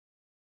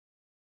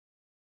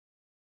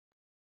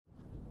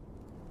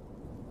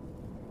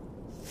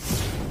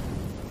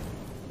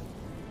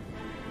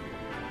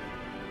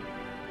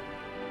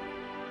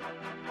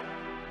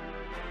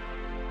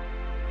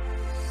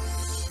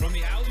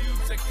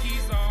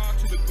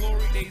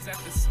days at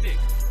the stick.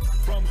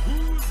 From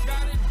who's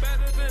got it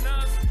better than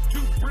us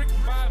to brick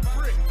by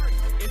brick.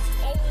 It's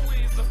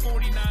always the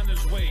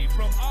 49ers way,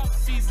 from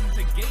off-season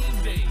to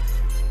game day.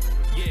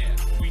 Yeah,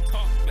 we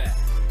talk back.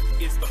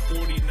 It's the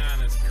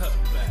 49ers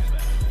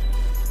cutback.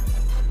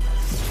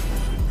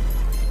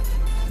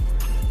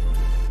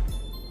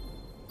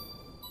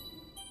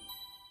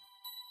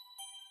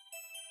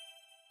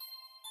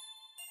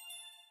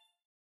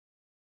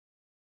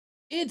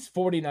 It's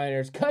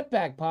 49ers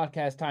Cutback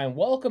Podcast time.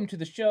 Welcome to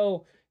the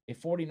show, a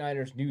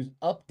 49ers news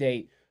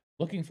update.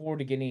 Looking forward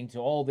to getting into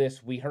all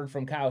this. We heard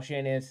from Kyle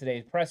Shanahan in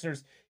today's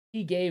pressers.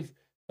 He gave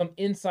some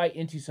insight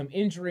into some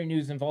injury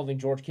news involving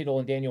George Kittle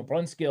and Daniel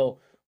Brunskill,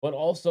 but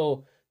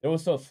also there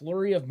was a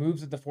flurry of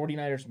moves that the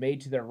 49ers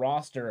made to their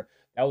roster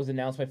that was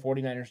announced by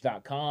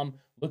 49ers.com.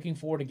 Looking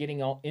forward to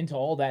getting into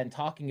all that and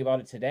talking about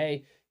it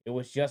today. It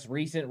was just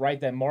recent, right,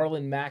 that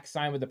Marlon Mack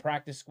signed with the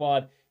practice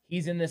squad.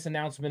 He's in this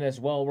announcement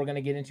as well. We're going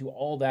to get into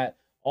all that,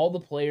 all the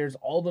players,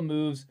 all the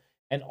moves,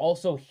 and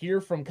also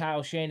hear from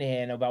Kyle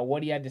Shanahan about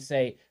what he had to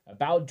say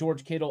about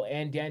George Kittle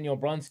and Daniel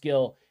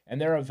Brunskill and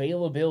their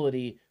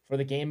availability for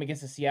the game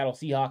against the Seattle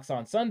Seahawks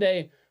on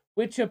Sunday,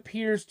 which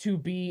appears to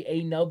be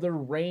another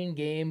rain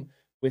game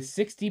with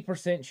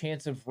 60%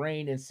 chance of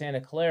rain in Santa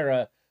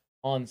Clara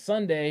on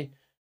Sunday.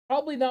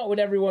 Probably not what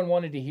everyone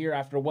wanted to hear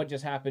after what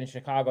just happened in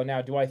Chicago.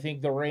 Now, do I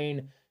think the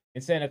rain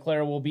in Santa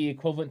Clara will be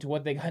equivalent to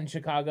what they got in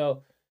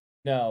Chicago?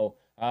 No,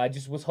 I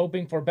just was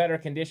hoping for better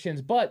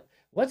conditions. But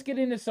let's get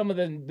into some of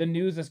the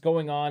news that's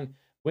going on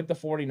with the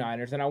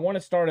 49ers. And I want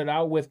to start it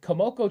out with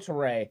Kemoko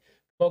Turay.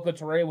 Kemoko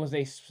Turay was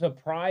a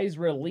surprise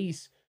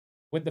release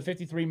with the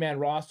 53-man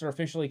roster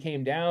officially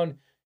came down.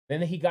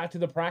 Then he got to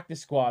the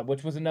practice squad,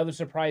 which was another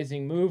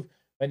surprising move.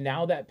 But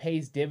now that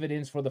pays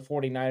dividends for the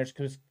 49ers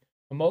because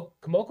Kemoko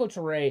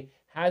Turay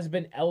has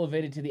been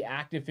elevated to the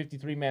active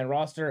 53-man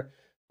roster.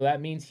 So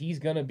that means he's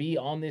going to be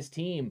on this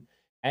team.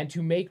 And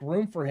to make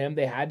room for him,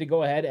 they had to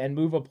go ahead and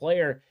move a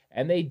player,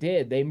 and they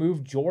did. They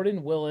moved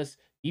Jordan Willis,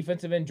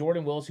 defensive end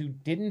Jordan Willis, who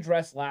didn't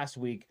dress last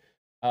week.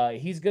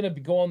 He's going to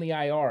go on the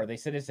IR. They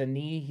said it's a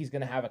knee. He's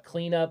going to have a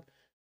cleanup,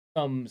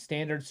 some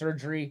standard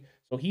surgery.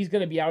 So he's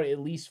going to be out at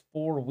least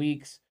 4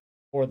 weeks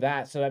for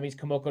that. So that means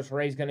Kemoko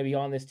Turay is going to be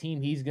on this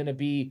team. He's going to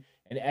be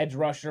an edge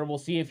rusher. We'll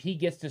see if he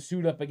gets to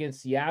suit up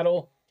against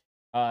Seattle.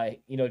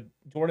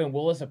 Jordan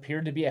Willis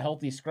appeared to be a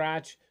healthy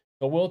scratch.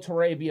 So will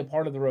Turay be a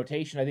part of the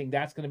rotation? I think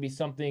that's going to be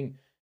something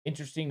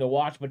interesting to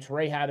watch. But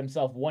Turay had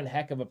himself one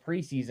heck of a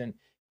preseason.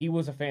 He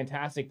was a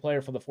fantastic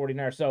player for the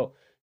 49ers. So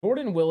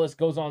Jordan Willis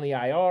goes on the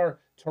IR.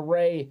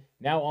 Turay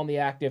now on the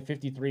active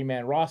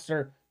 53-man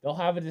roster. They'll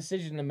have a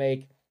decision to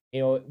make,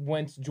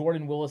 once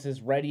Jordan Willis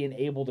is ready and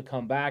able to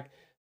come back.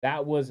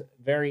 That was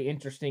very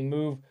interesting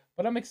move.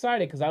 But I'm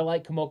excited because I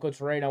like Kemoko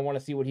Turay and I want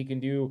to see what he can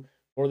do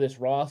for this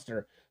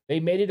roster. They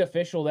made it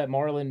official that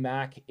Marlon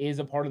Mack is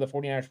a part of the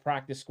 49ers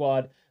practice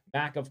squad.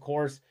 Mack, of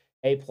course,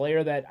 a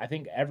player that I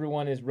think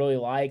everyone is really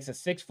likes. A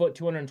 6 foot,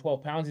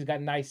 212 pounds. He's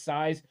got nice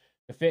size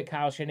to fit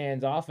Kyle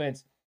Shanahan's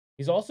offense.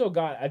 He's also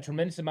got a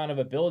tremendous amount of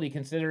ability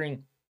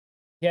considering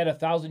he had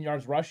 1,000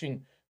 yards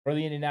rushing for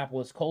the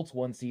Indianapolis Colts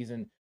one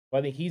season. So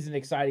I think he's an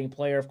exciting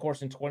player. Of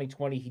course, in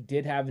 2020, he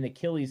did have an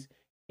Achilles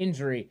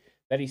injury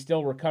that he's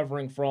still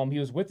recovering from. He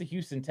was with the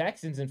Houston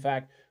Texans, in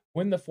fact,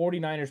 when the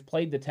 49ers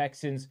played the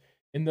Texans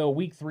in the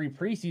Week 3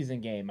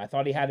 preseason game. I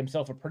thought he had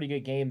himself a pretty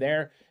good game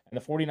there, and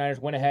the 49ers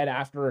went ahead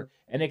after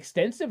an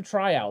extensive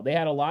tryout. They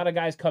had a lot of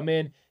guys come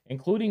in,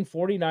 including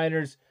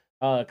 49ers,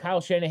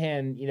 Kyle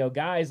Shanahan,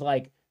 guys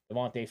like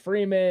Devontae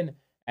Freeman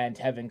and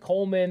Tevin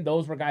Coleman.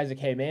 Those were guys that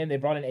came in. They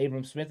brought in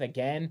Abram Smith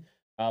again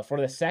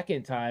for the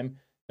second time.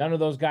 None of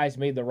those guys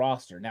made the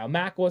roster. Now,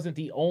 Mack wasn't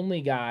the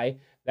only guy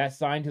that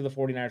signed to the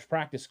 49ers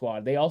practice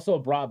squad. They also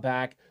brought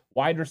back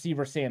wide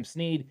receiver Sam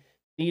Snead.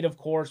 Snead, of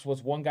course,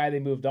 was one guy they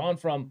moved on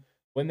from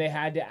when they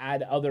had to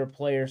add other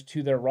players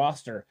to their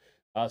roster.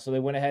 So they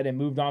went ahead and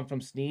moved on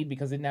from Snead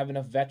because they didn't have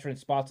enough veteran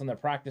spots on their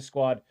practice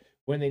squad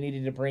when they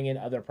needed to bring in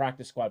other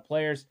practice squad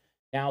players.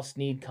 Now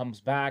Snead comes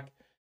back.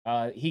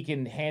 He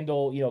can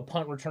handle,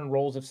 punt return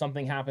roles if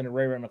something happened to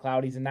Ray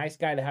McCloud. He's a nice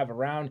guy to have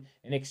around,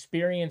 an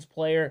experienced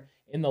player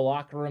in the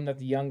locker room that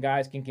the young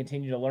guys can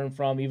continue to learn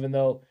from, even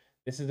though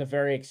this is a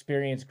very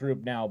experienced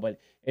group now. But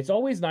it's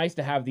always nice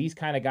to have these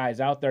kind of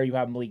guys out there. You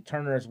have Malik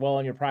Turner as well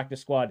on your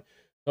practice squad.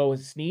 So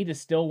Snead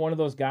is still one of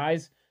those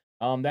guys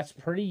that's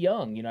pretty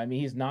young.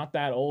 He's not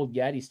that old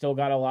yet. He's still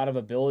got a lot of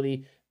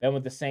ability. Then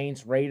with the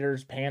Saints,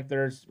 Raiders,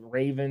 Panthers,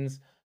 Ravens,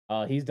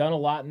 he's done a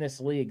lot in this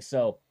league.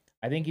 So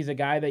I think he's a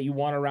guy that you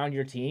want around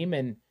your team,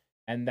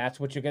 and that's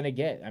what you're going to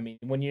get.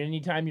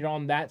 Anytime you're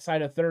on that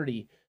side of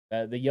 30,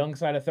 the young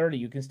side of 30,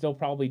 you can still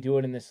probably do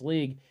it in this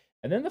league.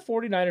 And then the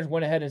 49ers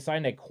went ahead and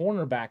signed a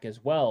cornerback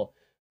as well.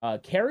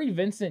 Kerry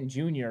Vincent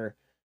Jr.,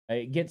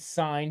 gets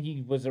signed.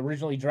 He was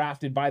originally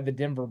drafted by the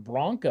Denver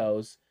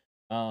Broncos,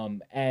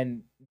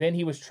 and then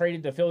he was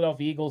traded to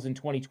Philadelphia Eagles in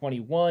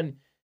 2021.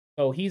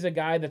 So he's a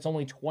guy that's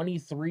only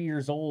 23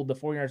 years old. The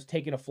 49ers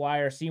taking a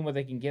flyer, seeing what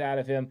they can get out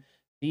of him,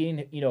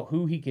 seeing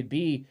who he could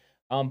be.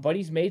 But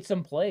he's made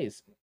some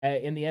plays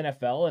in the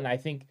NFL, and I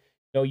think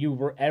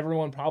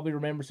everyone probably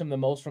remembers him the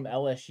most from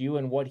LSU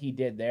and what he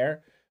did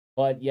there.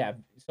 But yeah,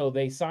 so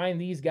they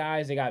signed these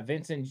guys. They got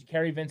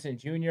Kerry Vincent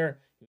Jr.,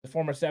 the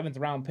former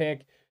 7th-round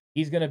pick.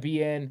 He's going to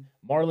be in.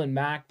 Marlon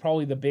Mack,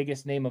 probably the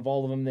biggest name of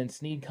all of them. Then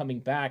Snead coming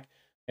back.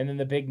 And then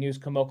the big news,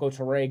 Kamoko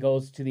Toure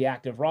goes to the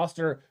active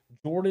roster.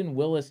 Jordan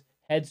Willis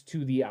heads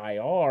to the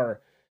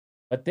IR.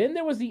 But then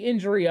there was the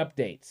injury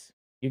updates.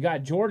 You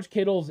got George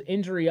Kittle's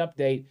injury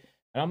update.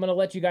 And I'm going to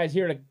let you guys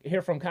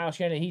hear from Kyle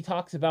Shanahan. He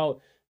talks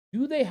about,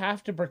 do they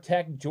have to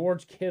protect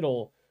George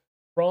Kittle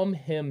from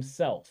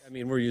himself? I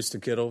mean, we're used to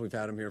Kittle. We've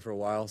had him here for a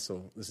while,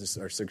 so this is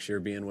our 6th year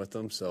being with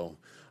him. So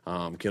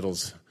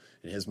Kittle's,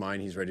 in his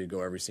mind, he's ready to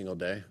go every single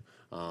day.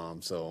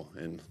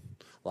 And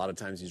a lot of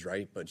times he's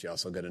right, but you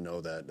also got to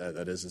know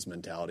that is his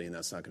mentality, and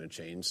that's not going to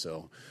change.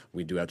 So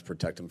we do have to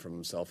protect him from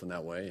himself in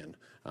that way, and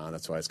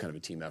that's why it's kind of a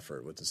team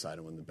effort with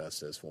deciding when the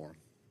best is for him.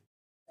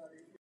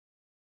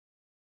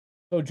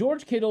 So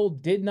George Kittle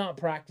did not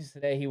practice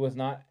today. He was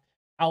not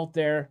out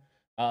there.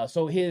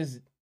 So his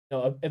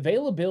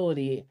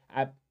availability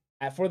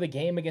for the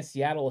game against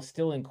Seattle is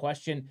still in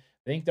question.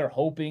 I think they're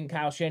hoping.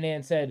 Kyle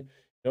Shanahan said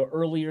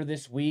earlier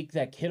this week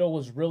that Kittle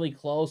was really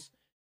close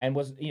and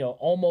was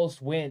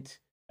almost went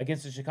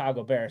against the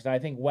Chicago Bears. And I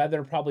think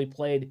weather probably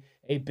played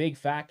a big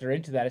factor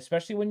into that,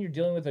 especially when you're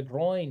dealing with a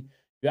groin.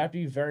 You have to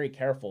be very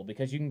careful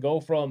because you can go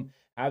from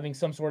having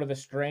some sort of a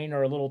strain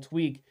or a little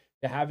tweak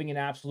to having an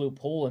absolute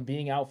pull and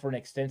being out for an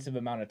extensive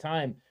amount of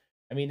time.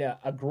 I mean,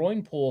 a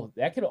groin pull,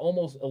 that could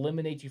almost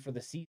eliminate you for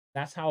the season.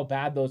 That's how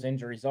bad those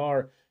injuries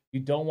are. You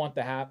don't want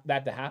that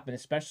to happen,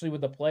 especially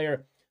with a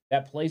player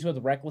that plays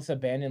with reckless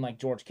abandon like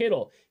George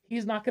Kittle.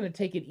 He's not going to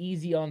take it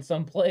easy on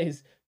some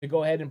plays to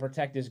go ahead and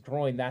protect his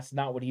groin. That's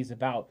not what he's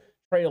about.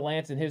 Trey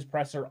Lance in his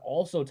presser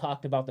also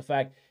talked about the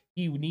fact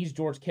he needs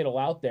George Kittle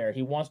out there.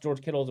 He wants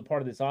George Kittle as a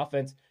part of this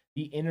offense,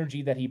 the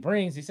energy that he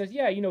brings. He says,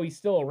 yeah, he's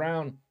still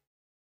around.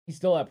 He's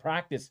still at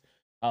practice,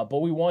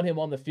 but we want him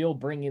on the field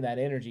bringing that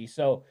energy.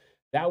 So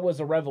that was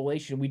a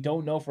revelation. We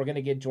don't know if we're going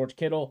to get George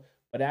Kittle,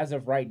 but as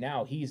of right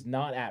now, he's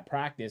not at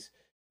practice.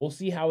 We'll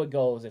see how it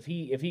goes. If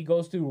he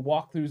goes through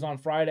walkthroughs on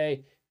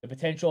Friday, the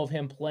potential of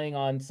him playing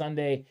on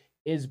Sunday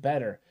is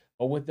better.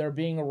 But with there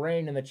being a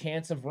rain and the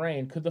chance of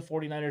rain, could the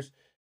 49ers,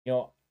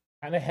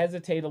 kind of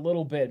hesitate a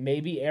little bit,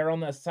 maybe err on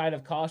the side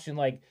of caution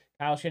like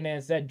Kyle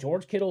Shanahan said?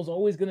 George Kittle's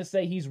always going to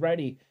say he's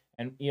ready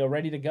and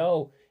ready to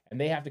go,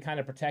 and they have to kind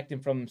of protect him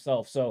from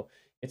himself. So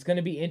it's going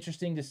to be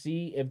interesting to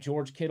see if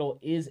George Kittle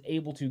is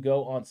able to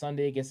go on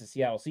Sunday against the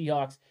Seattle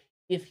Seahawks.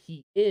 If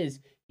he is,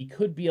 he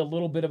could be a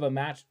little bit of a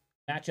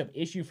matchup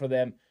issue for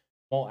them.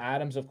 Jamal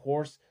Adams, of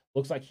course,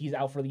 looks like he's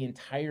out for the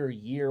entire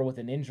year with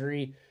an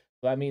injury.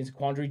 So that means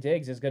Quandre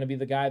Diggs is going to be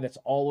the guy that's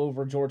all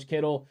over George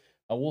Kittle.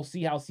 We'll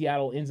see how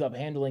Seattle ends up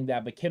handling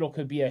that, but Kittle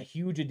could be a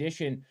huge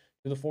addition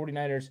to the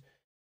 49ers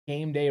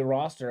game day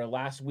roster.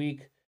 Last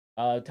week,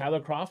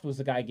 Tyler Kroft was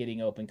the guy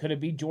getting open. Could it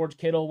be George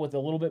Kittle with a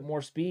little bit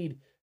more speed?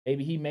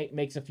 Maybe he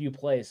makes a few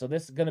plays. So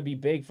this is going to be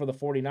big for the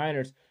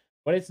 49ers,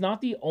 but it's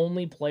not the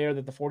only player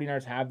that the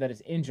 49ers have that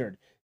is injured.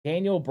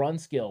 Daniel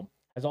Brunskill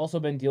has also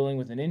been dealing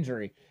with an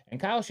injury,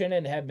 and Kyle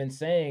Shanahan had been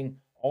saying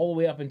all the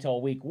way up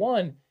until week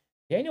 1,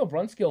 Daniel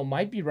Brunskill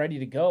might be ready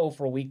to go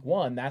for week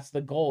 1. That's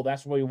the goal.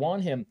 That's where we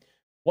want him.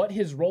 What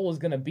his role is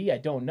going to be, I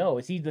don't know.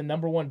 Is he the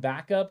number 1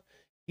 backup? Is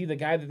he the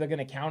guy that they're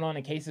going to count on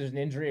in case there's an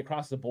injury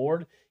across the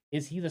board?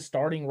 Is he the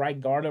starting right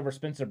guard over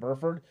Spencer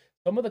Burford?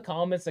 Some of the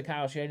comments that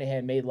Kyle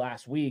Shanahan made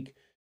last week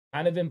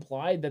kind of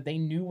implied that they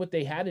knew what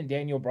they had in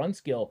Daniel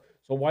Brunskill.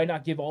 So why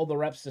not give all the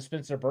reps to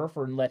Spencer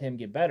Burford and let him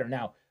get better?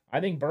 Now, I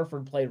think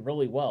Burford played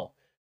really well,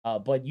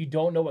 but you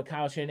don't know what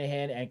Kyle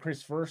Shanahan and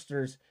Chris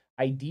Foerster's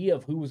idea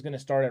of who was going to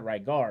start at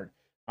right guard.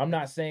 I'm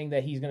not saying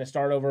that he's going to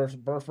start over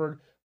Burford,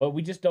 but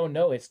we just don't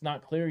know. It's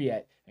not clear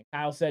yet. And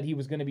Kyle said he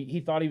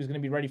thought he was going to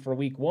be ready for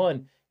week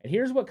 1. And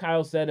here's what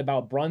Kyle said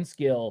about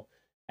Brunskill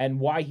and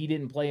why he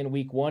didn't play in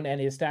week 1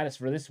 and his status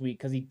for this week,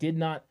 because he did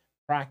not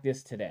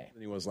practice today.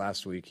 He was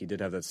last week. He did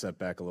have that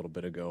setback a little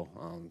bit ago.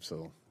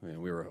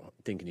 We were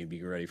thinking he'd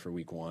be ready for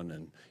week 1,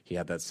 and he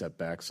had that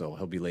setback. So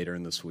he'll be later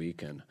in this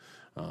week,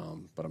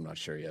 but I'm not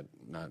sure yet.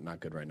 Not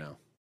good right now.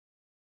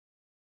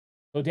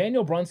 So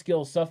Daniel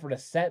Brunskill suffered a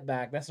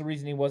setback. That's the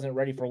reason he wasn't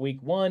ready for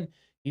week 1.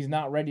 He's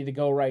not ready to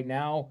go right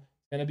now.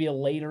 It's going to be a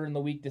later in the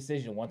week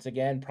decision. Once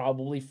again,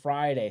 probably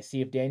Friday.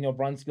 See if Daniel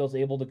Brunskill is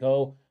able to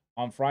go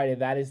on Friday.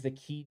 That is the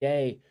key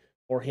day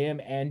for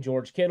him and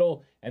George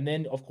Kittle. And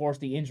then, of course,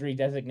 the injury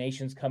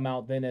designations come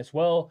out then as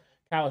well.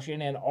 Kyle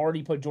Shanahan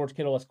already put George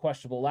Kittle as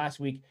questionable last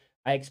week.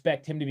 I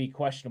expect him to be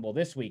questionable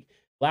this week.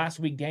 Last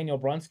week, Daniel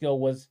Brunskill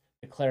was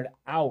declared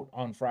out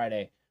on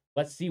Friday.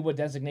 Let's see what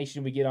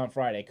designation we get on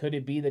Friday. Could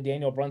it be that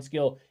Daniel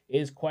Brunskill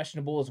is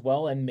questionable as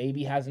well and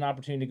maybe has an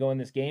opportunity to go in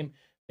this game?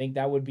 I think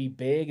that would be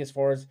big as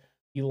far as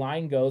the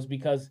line goes,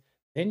 because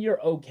then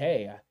you're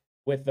okay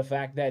with the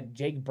fact that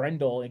Jake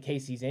Brendel, in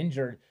case he's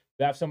injured,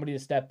 you have somebody to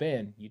step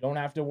in. You don't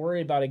have to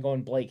worry about it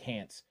going Blake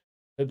Hance.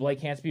 Could Blake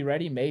Hance be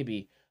ready?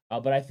 Maybe.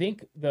 But I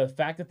think the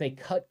fact that they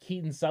cut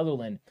Keaton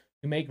Sutherland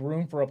to make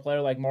room for a player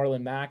like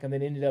Marlon Mack and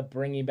then ended up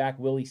bringing back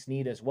Willie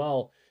Snead as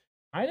well,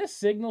 kind of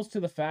signals to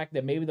the fact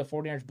that maybe the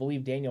 49ers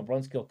believe Daniel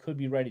Brunskill could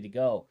be ready to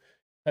go.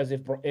 Because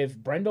if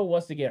Brendel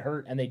was to get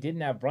hurt and they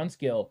didn't have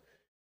Brunskill,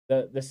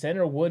 the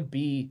center would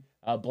be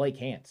Blake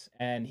Hance,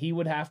 and he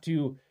would have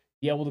to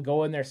be able to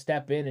go in there,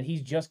 step in, and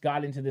he's just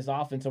got into this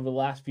offense over the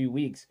last few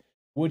weeks.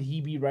 Would he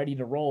be ready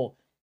to roll?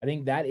 I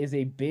think that is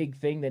a big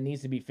thing that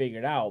needs to be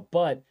figured out.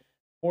 But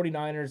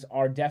 49ers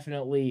are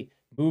definitely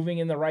moving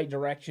in the right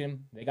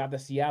direction. They got the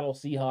Seattle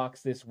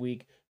Seahawks this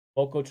week.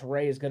 Kemoko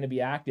Turay is going to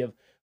be active.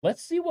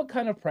 Let's see what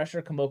kind of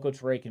pressure Kemoko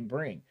Turay can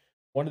bring.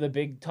 One of the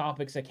big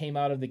topics that came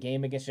out of the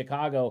game against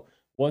Chicago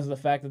was the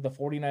fact that the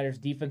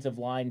 49ers defensive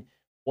line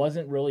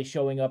wasn't really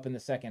showing up in the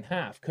second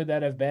half. Could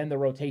that have been the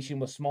rotation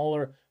was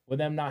smaller with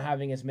them not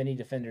having as many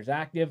defenders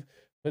active?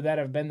 Could that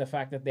have been the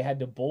fact that they had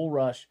to bull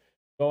rush,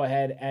 go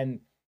ahead and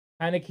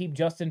kind of keep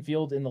Justin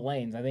Fields in the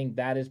lanes? I think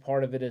that is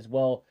part of it as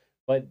well.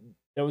 But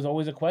there was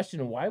always a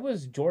question, why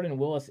was Jordan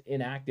Willis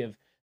inactive?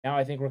 Now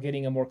I think we're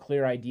getting a more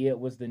clear idea. It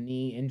was the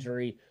knee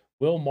injury.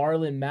 Will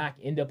Marlon Mack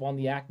end up on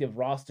the active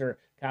roster?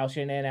 Kyle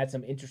Shanahan had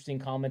some interesting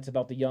comments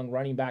about the young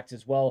running backs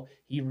as well.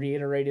 He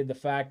reiterated the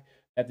fact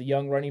that the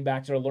young running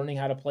backs are learning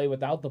how to play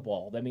without the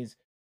ball. That means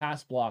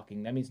pass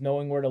blocking. That means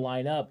knowing where to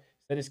line up.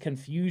 That is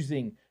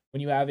confusing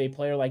when you have a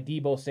player like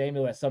Deebo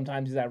Samuel that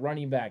sometimes he's at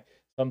running back,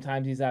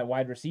 sometimes he's at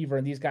wide receiver,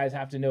 and these guys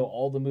have to know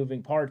all the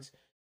moving parts.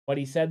 But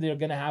he said they're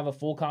going to have a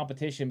full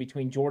competition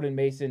between Jordan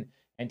Mason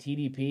and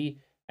TDP,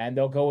 and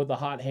they'll go with the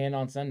hot hand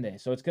on Sunday.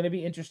 So it's going to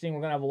be interesting.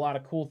 We're going to have a lot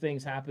of cool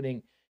things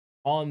happening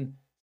on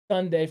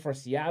Sunday for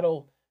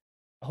Seattle.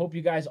 I hope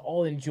you guys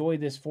all enjoy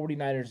this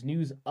 49ers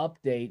news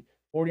update.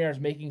 49ers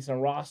making some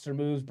roster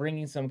moves,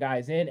 bringing some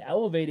guys in,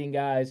 elevating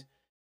guys,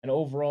 and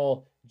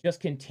overall just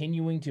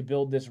continuing to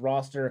build this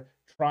roster,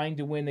 trying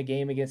to win the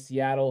game against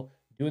Seattle,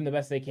 doing the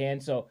best they can.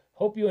 So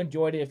hope you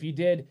enjoyed it. If you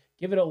did,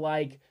 give it a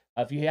like.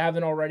 If you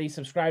haven't already,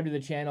 subscribe to the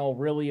channel.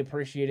 Really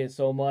appreciate it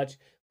so much.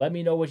 Let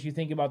me know what you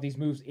think about these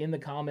moves in the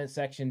comment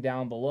section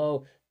down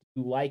below.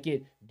 Do you like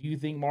it? Do you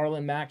think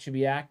Marlon Mack should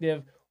be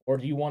active? Or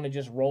do you want to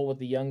just roll with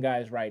the young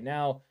guys right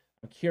now?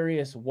 I'm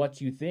curious what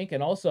you think.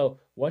 And also,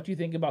 what you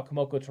think about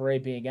Kemoko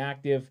Turay being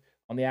active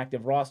on the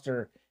active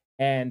roster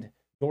and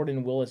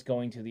Jordan Willis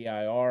going to the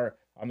IR.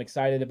 I'm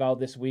excited about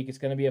this week. It's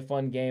going to be a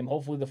fun game.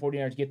 Hopefully the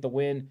 49ers get the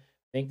win.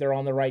 I think they're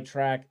on the right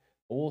track.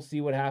 But we'll see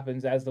what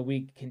happens as the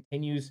week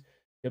continues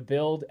to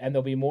build. And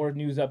there'll be more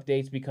news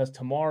updates because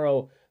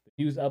tomorrow,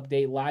 the news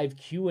update live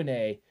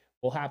Q&A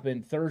will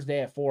happen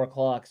Thursday at 4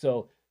 o'clock.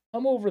 So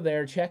come over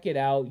there, check it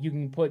out. You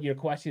can put your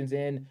questions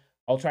in.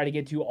 I'll try to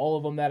get to all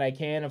of them that I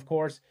can, of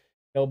course.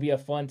 It'll be a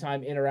fun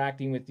time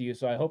interacting with you.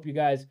 So I hope you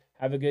guys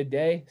have a good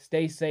day.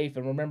 Stay safe,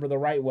 and remember the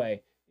right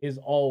way is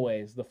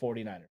always the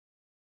 49ers.